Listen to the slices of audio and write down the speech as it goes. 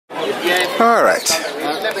Alright.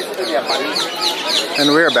 And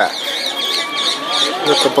we're back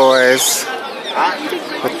with the boys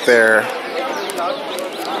with their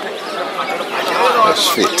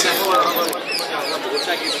feet.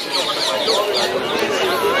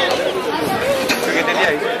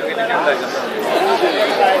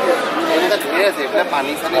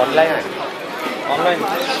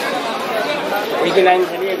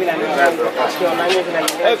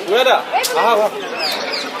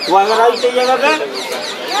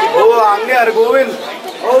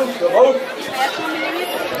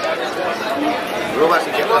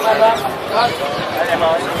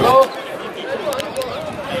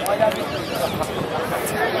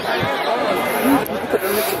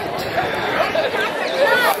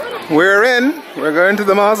 We're in. We're going to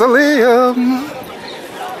the mausoleum.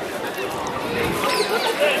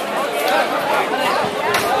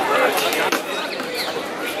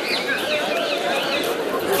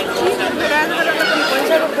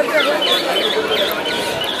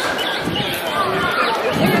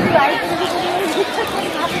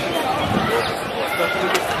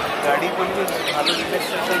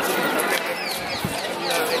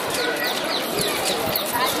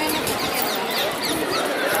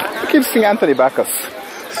 I keep seeing Anthony Bacchus.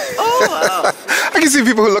 Oh, wow. I can see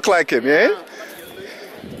people who look like him, yeah?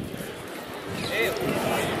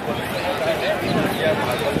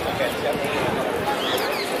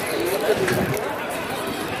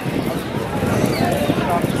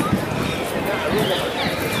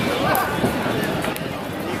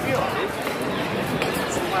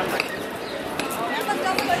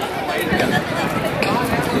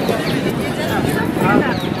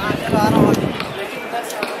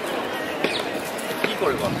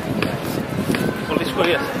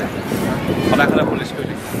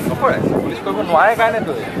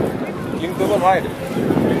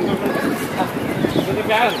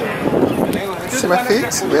 See my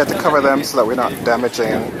feet? We had to cover them so that we're not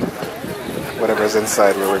damaging whatever's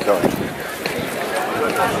inside where we're going.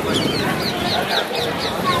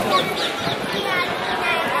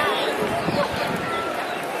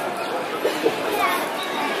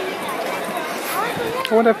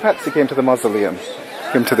 I wonder if Patsy came to the mausoleum.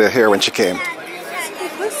 Came to the here when she came.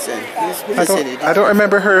 I don't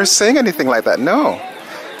remember her saying anything like that, no.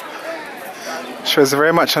 She was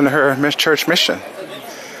very much on her church mission.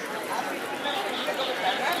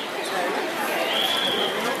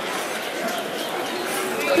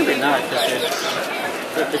 Maybe not,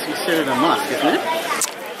 because it's considered a mosque, isn't it?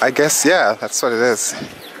 I guess, yeah, that's what it is.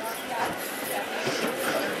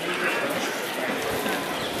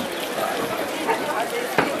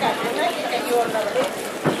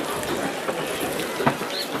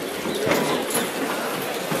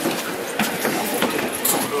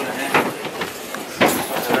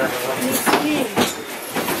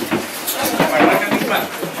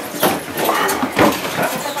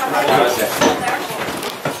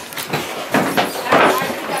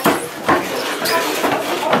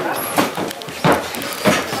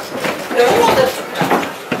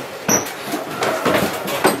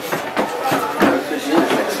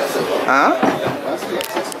 Huh?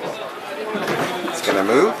 It's gonna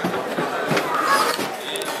move.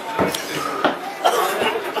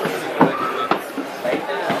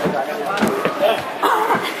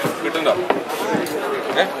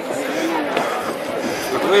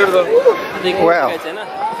 Well,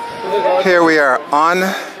 here we are on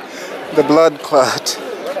the blood clot.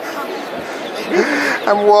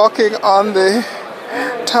 I'm walking on the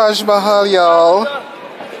Taj Mahal, y'all.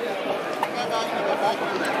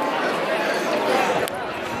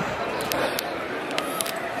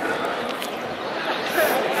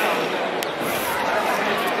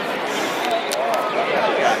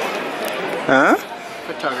 Huh?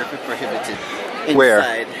 Photography prohibited. Inside.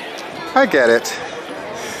 Where? I get it.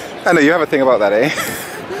 I know you have a thing about that, eh?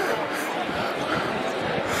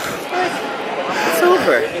 It's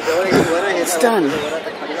over. It's done.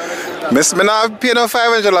 Miss me not pay no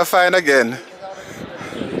 500, I'll find again.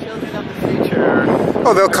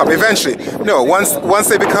 Oh, they'll come eventually. No, once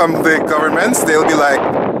they become the governments, they'll be like,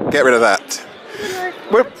 get rid of that.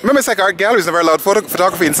 But remember, it's like art galleries never allowed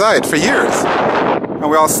photography inside for years,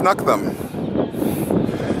 and we all snuck them.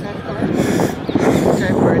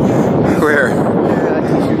 Where?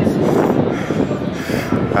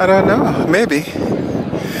 I don't know. Maybe.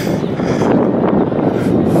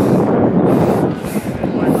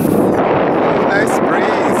 Nice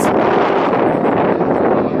breeze.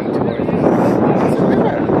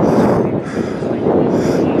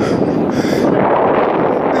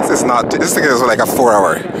 This is not. This thing is like a 4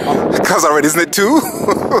 hour. Because already, isn't it 2?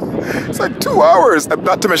 It's like 2 hours.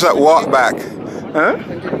 Not to mention that walk back. Huh?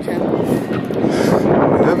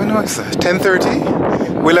 11, no, it's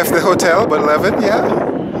 10:30. We left the hotel, but 11, yeah.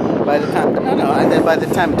 By the time, no, and then by the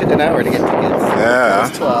time it took an hour to get tickets. Yeah. It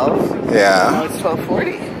was 12. Yeah. Now it's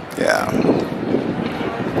 12:40. Yeah.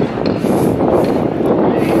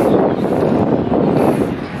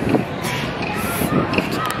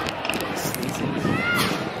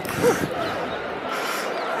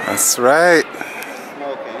 That's right.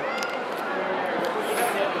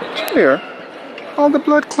 Here, all the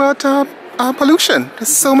blood clot pollution.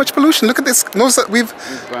 There's so much pollution. Look at this. Notice that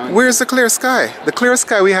where's the clear sky? The clear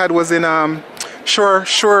sky we had was in Shore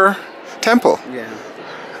Temple. Yeah.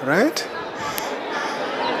 Right?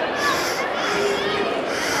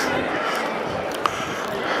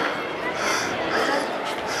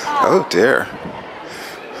 Oh dear.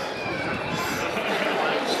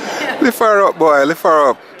 Lift her up, boy. Lift her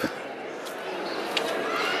up.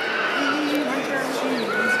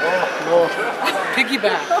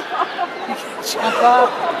 Piggyback. Jump up.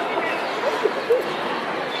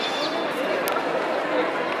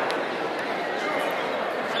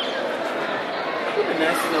 It'd be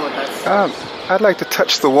nice to know what that's. I'd like to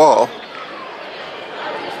touch the wall.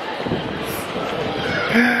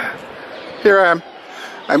 Here I am.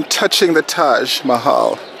 I'm touching the Taj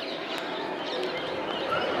Mahal.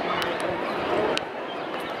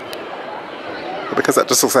 Because that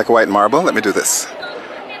just looks like white marble, let me do this.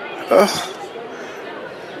 I'm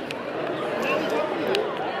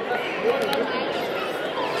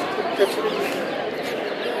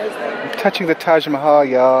touching the Taj Mahal,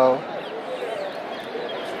 y'all.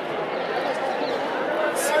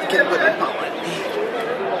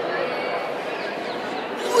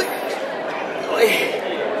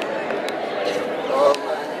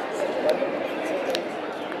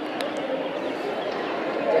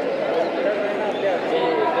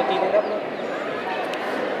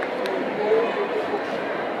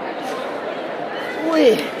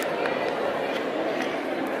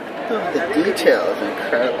 Oh, the detail is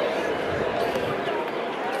incredible.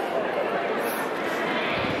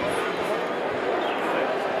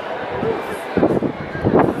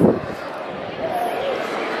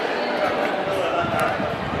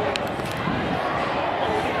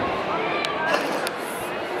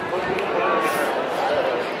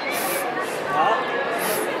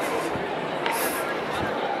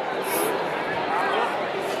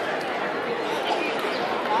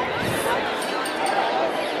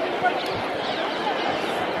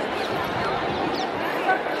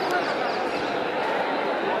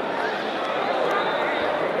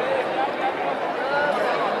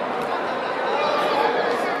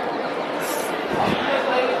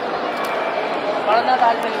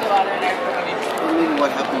 I mean,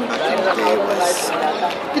 what happened back in the day was,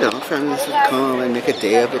 you know, families would come and make a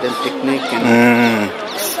day of it and picnic,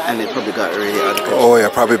 and it probably got really out of control. Oh yeah,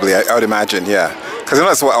 probably. I would imagine, yeah. Because you know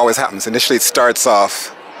that's what always happens. Initially it starts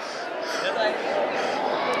off.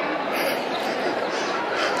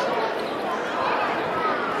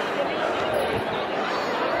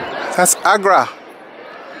 That's Agra.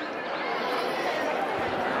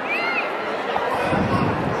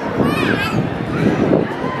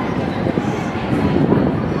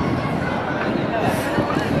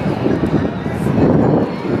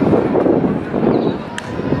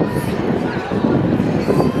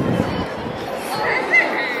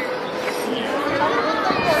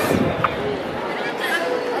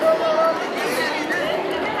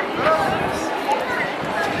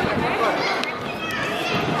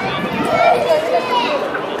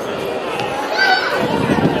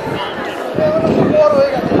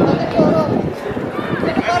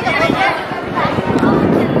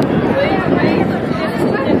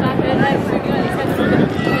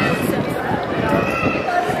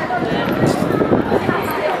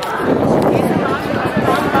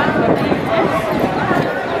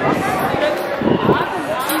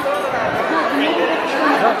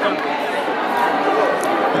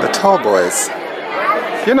 Tall boys.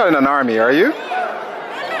 You're not in an army, are you?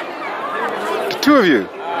 The two of you.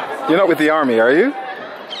 You're not with the army, are you?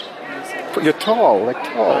 You're tall, like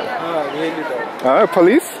tall. Really tall.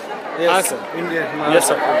 Police? Yes, sir. Indian. Yes,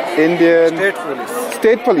 sir. Indian. State police.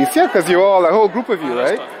 State police, yeah, because you're all a whole group of you,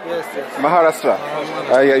 right? Yes, yes. Maharashtra.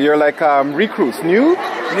 Yeah, you're like recruits. New?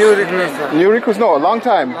 New recruits, sir. New recruits? No, a long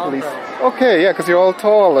time police. Okay, yeah, because you're all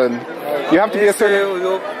tall and you have to be a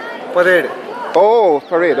certain. Parade. Oh,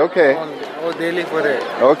 parade, okay. Oh, daily parade.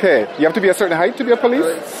 Okay. You have to be a certain height to be a police?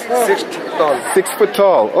 6 feet tall. 6 foot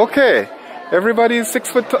tall. Okay. Everybody's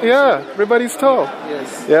 6 foot tall. Yeah, everybody's tall.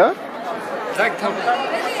 Yes. Yeah?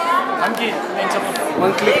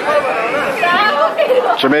 Monthly.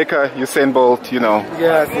 Jamaica, Usain Bolt, you know.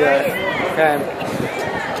 Yes, yes. काय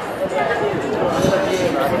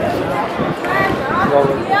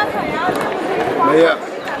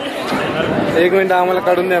एक minute आम्हाला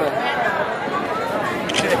काढून द्या ना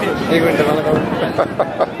एक minute मला काढून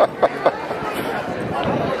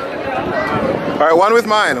All right, one with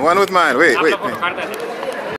mine. Wait.